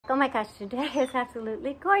Oh my gosh, today is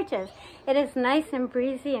absolutely gorgeous. It is nice and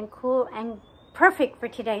breezy and cool and perfect for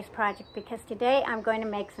today's project because today I'm going to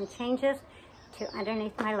make some changes to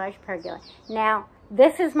underneath my large pergola. Now,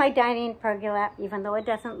 this is my dining pergola, even though it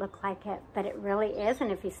doesn't look like it, but it really is.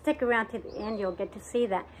 And if you stick around to the end, you'll get to see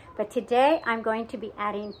that. But today I'm going to be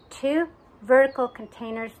adding 2 vertical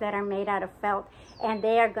containers that are made out of felt, and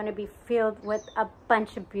they are going to be filled with a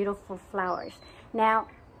bunch of beautiful flowers. Now,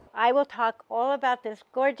 I will talk all about this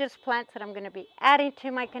gorgeous plants that I'm going to be adding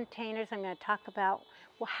to my containers. I'm going to talk about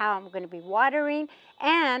how I'm going to be watering,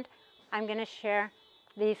 and I'm going to share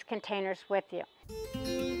these containers with you.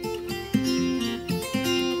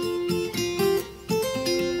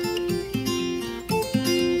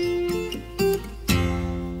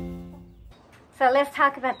 So let's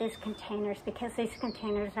talk about these containers, because these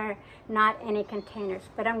containers are not any containers.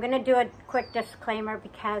 But I'm going to do a quick disclaimer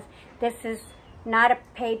because this is not a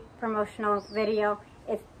paid promotional video.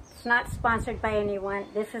 It's not sponsored by anyone.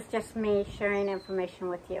 This is just me sharing information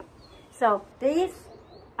with you. So these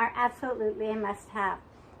are absolutely a must-have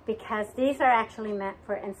because these are actually meant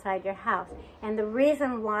for inside your house. And the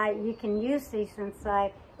reason why you can use these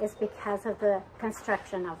inside is because of the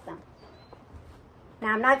construction of them.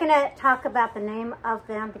 Now, I'm not going to talk about the name of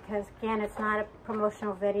them because, again, it's not a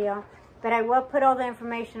promotional video, but I will put all the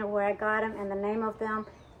information of where I got them and the name of them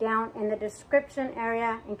down in the description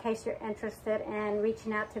area in case you're interested in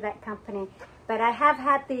reaching out to that company. But I have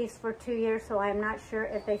had these for 2 years, so I'm not sure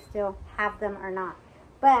if they still have them or not.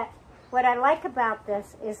 But what I like about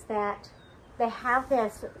this is that they have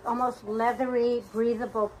this almost leathery,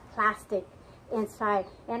 breathable plastic inside.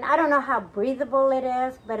 And I don't know how breathable it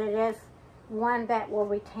is, but it is one that will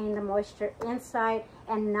retain the moisture inside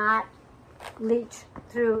and not leach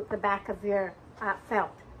through the back of your felt.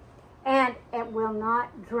 And it will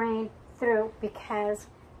not drain through because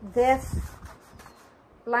this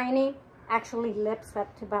lining actually lips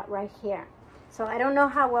up to about right here. So I don't know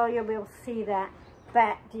how well you'll be able to see that,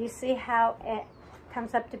 but do you see how it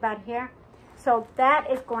comes up to about here? So that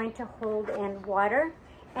is going to hold in water,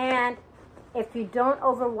 and if you don't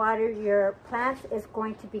overwater your plants, it's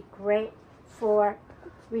going to be great for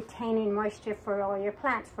retaining moisture for all your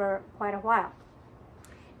plants for quite a while.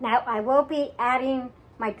 Now, I will be adding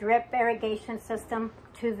my drip irrigation system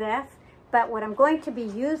to this, but what I'm going to be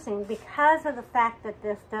using, because of the fact that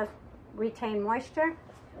this does retain moisture,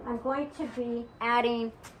 I'm going to be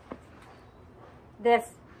adding this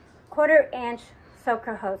 1/4-inch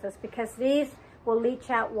soaker hoses because these will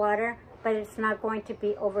leach out water, but it's not going to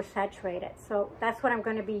be oversaturated. So that's what I'm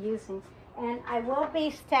going to be using. And I will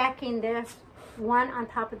be stacking this one on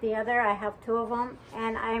top of the other. I have 2 of them,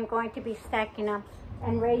 and I am going to be stacking them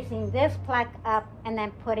and raising this plaque up and then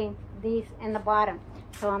putting these in the bottom.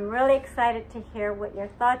 So I'm really excited to hear what your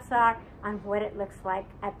thoughts are on what it looks like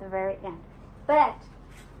at the very end. But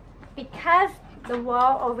because the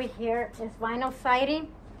wall over here is vinyl siding,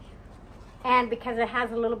 and because it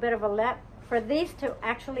has a little bit of a lip, for these to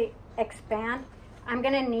actually expand, I'm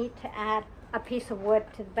going to need to add a piece of wood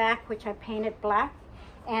to the back, which I painted black.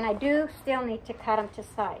 And I do still need to cut them to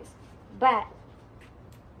size. But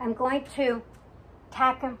I'm going to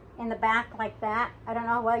tack them in the back like that. I don't know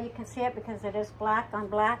how well you can see it because it is black on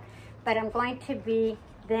black. But I'm going to be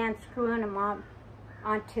then screwing them on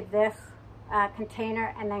onto this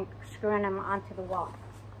container and then screwing them onto the wall.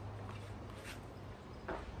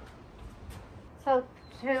 So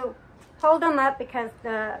to hold them up, because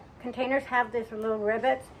the containers have these little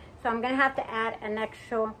rivets, so I'm going to have to add an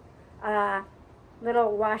extra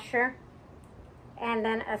little washer and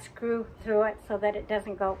then a screw through it so that it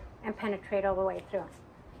doesn't go and penetrate all the way through.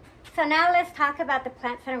 So now let's talk about the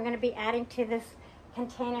plants that I'm going to be adding to this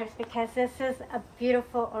containers, because this is a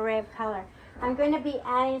beautiful array of color. I'm going to be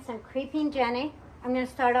adding some creeping jenny. I'm going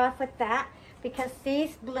to start off with that because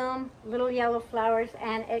these bloom little yellow flowers,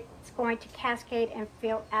 and it's going to cascade and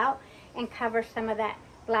fill out and cover some of that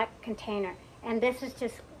black container. And this is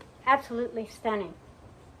just absolutely stunning.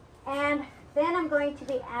 And then I'm going to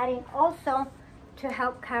be adding also, to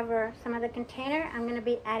help cover some of the container, I'm going to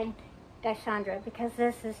be adding Dichondra because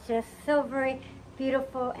this is just silvery,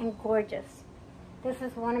 beautiful, and gorgeous. This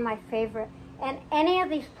is one of my favorite. And any of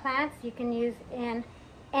these plants you can use in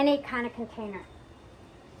any kind of container.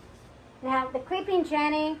 Now, the creeping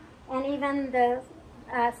jenny and even the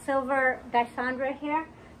silver Dichondra here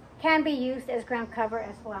can be used as ground cover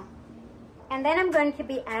as well. And then I'm going to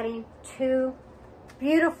be adding 2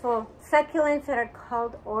 beautiful succulents that are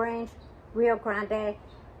called Orange Rio Grande.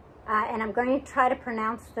 And I'm going to try to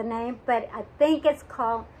pronounce the name, but I think it's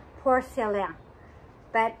called Portulaca.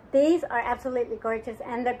 But these are absolutely gorgeous,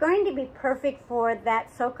 and they're going to be perfect for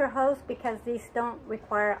that soaker hose because these don't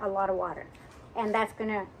require a lot of water, and that's going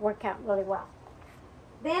to work out really well.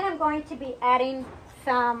 Then I'm going to be adding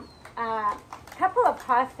some couple of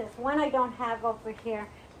hostas. One I don't have over here,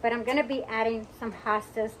 but I'm going to be adding some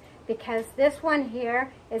hostas because this one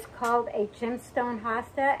here is called a Gemstone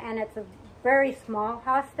hosta, and it's a very small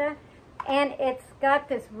hosta, and it's got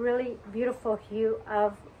this really beautiful hue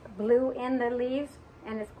of blue in the leaves,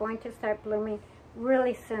 and it's going to start blooming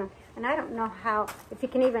really soon. And I don't know how, if you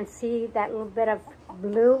can even see that little bit of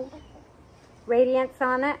blue radiance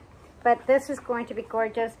on it, but this is going to be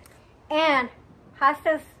gorgeous. And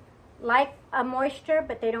hostas like a moisture,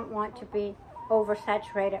 but they don't want to be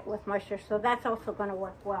oversaturated with moisture, so that's also going to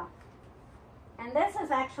work well. And this is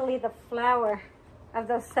actually the flower of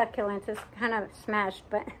those succulents. It's kind of smashed,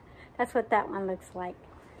 but that's what that one looks like.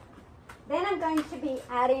 Then I'm going to be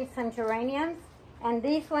adding some geraniums, and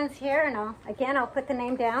these ones here, and I'll put the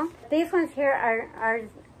name down. These ones here are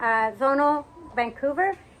Zonal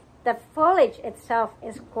Vancouver. The foliage itself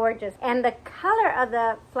is gorgeous, and the color of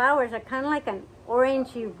the flowers are kind of like an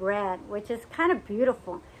orangey red, which is kind of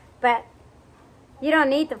beautiful. But you don't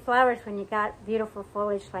need the flowers when you got beautiful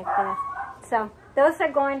foliage like this. So those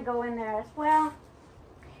are going to go in there as well.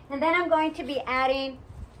 And then I'm going to be adding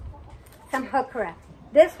some Heuchera.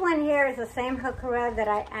 This one here is the same Heuchera that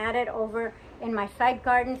I added over in my side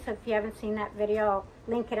garden, so if you haven't seen that video, I'll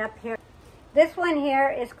link it up here. This one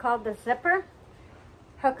here is called the Zipper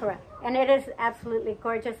Heuchera, and it is absolutely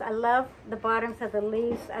gorgeous. I love the bottoms of the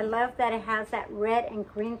leaves. I love that it has that red and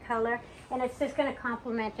green color, and it's just going to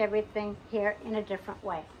complement everything here in a different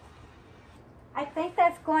way. I think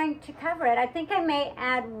that's going to cover it. I think I may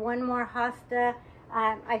add one more hosta.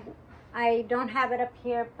 I don't have it up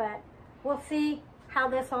here, but we'll see how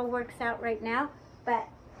this all works out right now. But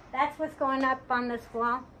that's what's going up on this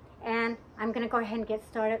wall, and I'm going to go ahead and get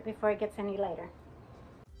started before it gets any later.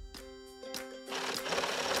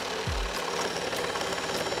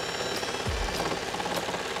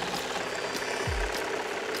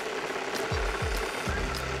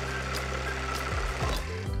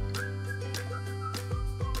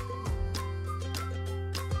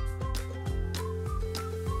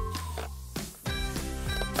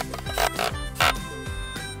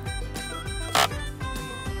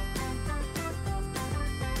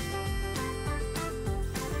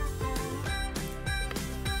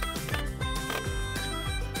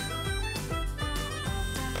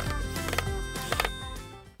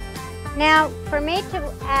 Now, for me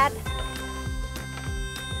to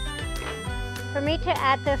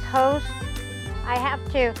add this hose, I have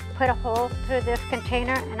to put a hole through this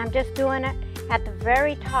container, and I'm just doing it at the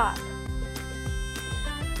very top.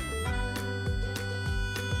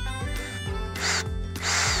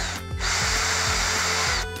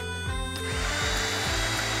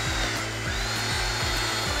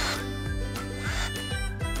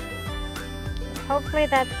 Hopefully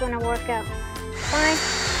that's going to work out fine.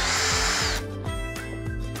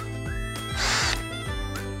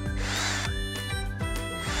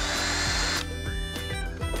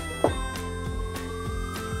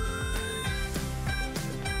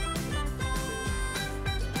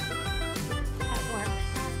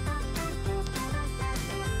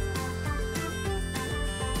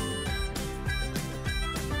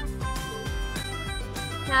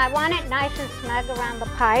 Now I want it nice and snug around the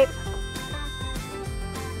pipe.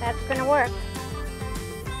 That's going to work.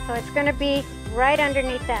 So it's going to be right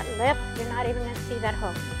underneath that lip. You're not even going to see that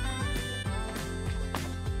hose.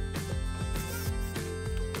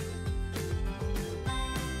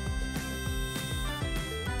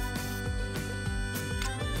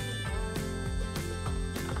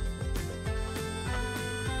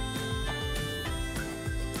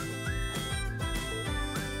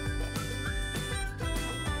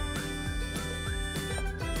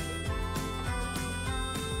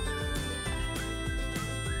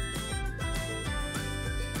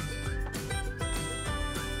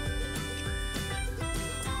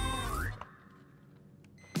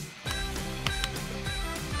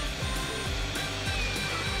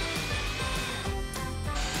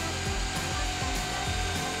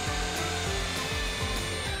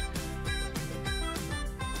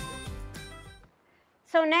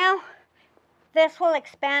 So now this will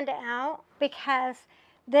expand out because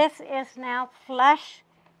this is now flush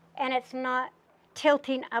and it's not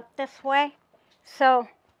tilting up this way. So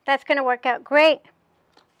that's going to work out great.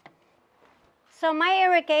 So my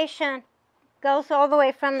irrigation goes all the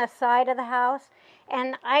way from the side of the house,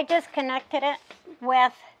 and I just connected it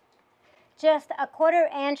with just a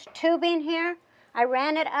 1/4 inch tubing here. I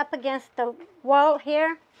ran it up against the wall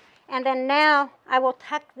here, And then now I will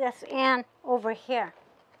tuck this in over here.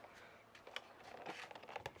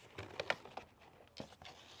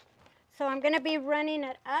 So I'm going to be running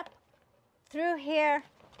it up through here.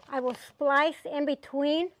 I will splice in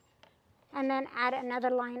between and then add another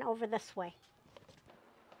line over this way.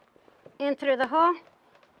 In through the hole.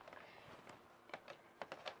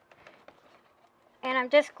 And I'm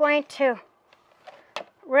just going to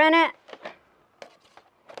run it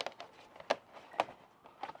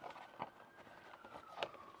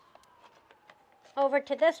over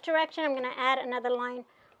to this direction. I'm going to add another line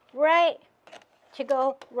right to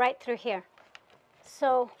go right through here.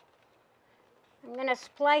 So I'm going to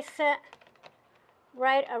splice it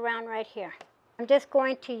right around right here. I'm just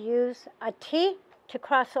going to use a T to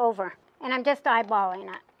cross over, and I'm just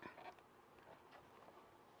eyeballing it.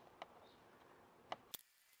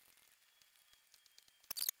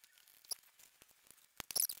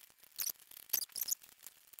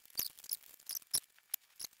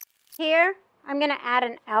 Here, I'm going to add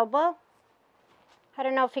an elbow. I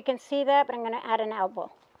don't know if you can see that, but I'm going to add an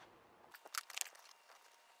elbow.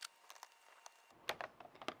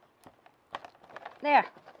 There.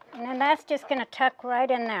 And then that's just going to tuck right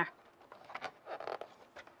in there.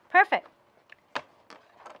 Perfect.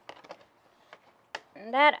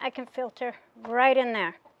 And that I can filter right in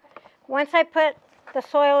there. Once I put the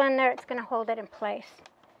soil in there, it's going to hold it in place.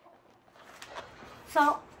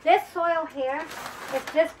 So this soil here is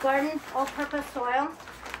just garden all-purpose soil,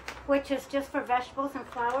 which is just for vegetables and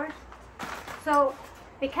flowers. So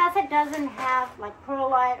because it doesn't have like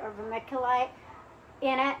perlite or vermiculite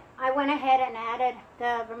in it, I went ahead and added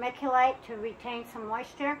the vermiculite to retain some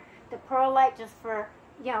moisture. The perlite just for,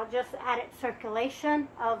 you know, just added circulation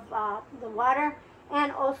of the water.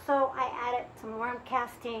 And also I added some worm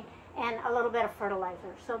casting and a little bit of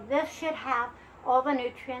fertilizer. So this should have all the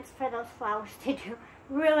nutrients for those flowers to do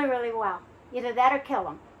really, really well. Either that or kill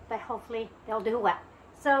them, but hopefully they'll do well.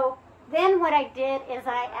 So then what I did is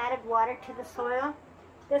I added water to the soil.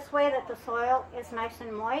 This way that the soil is nice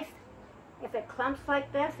and moist. If it clumps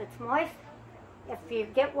like this, it's moist. If you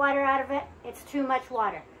get water out of it, it's too much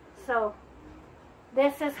water. So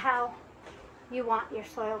this is how you want your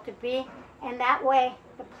soil to be. And that way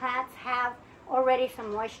the plants have already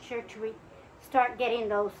some moisture to start getting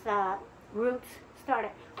those roots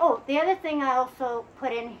started. Oh, the other thing I also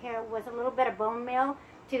put in here was a little bit of bone meal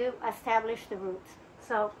to establish the roots.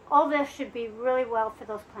 So all this should be really well for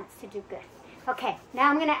those plants to do good. Okay, now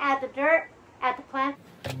I'm going to add the dirt, add the plant.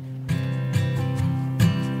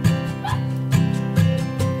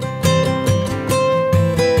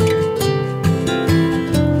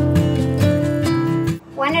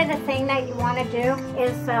 One other thing that you want to do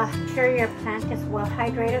is ensure your plant is well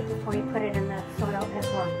hydrated before you put it in the soil as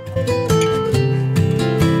well.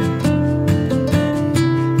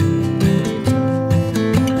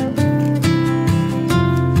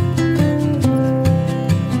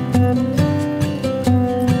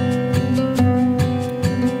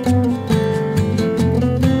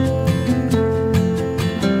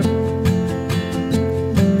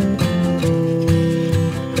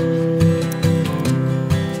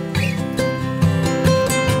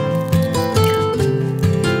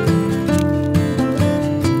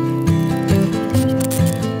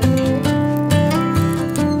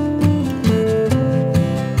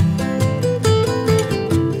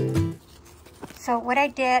 So what I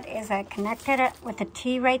did is I connected it with a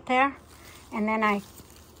T right there, and then I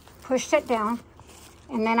pushed it down,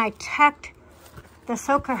 and then I tucked the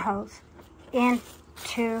soaker hose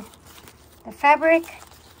into the fabric,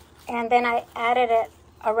 and then I added it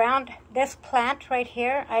around this plant right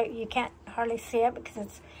here. You can't hardly see it because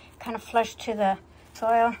it's kind of flush to the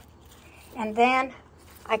soil. And then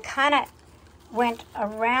I kind of went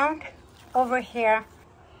around over here,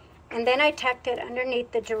 and then I tucked it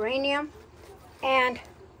underneath the geranium and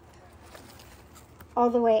all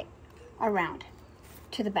the way around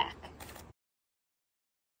to the back.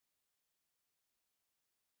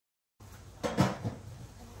 I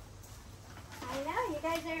know, you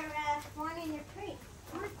guys are wanting your treat.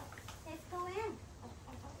 Come on, let's go in.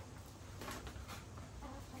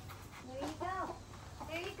 There you go.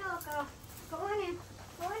 There you go, girl. Go on in.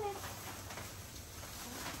 Go on in.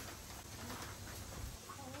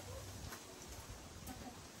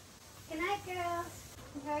 Good night, girls.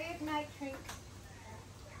 Enjoy your night treat.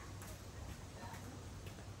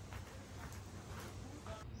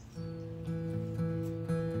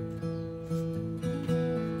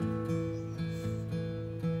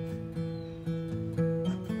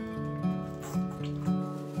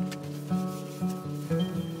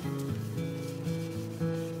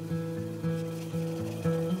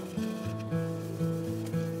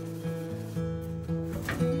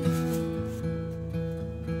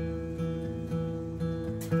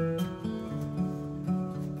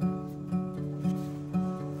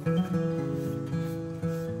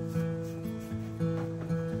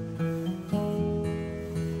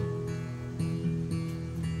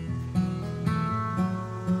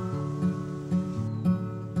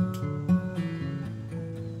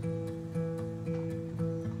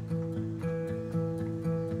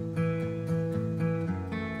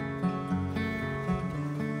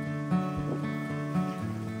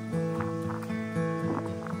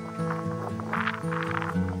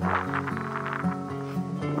 Bye.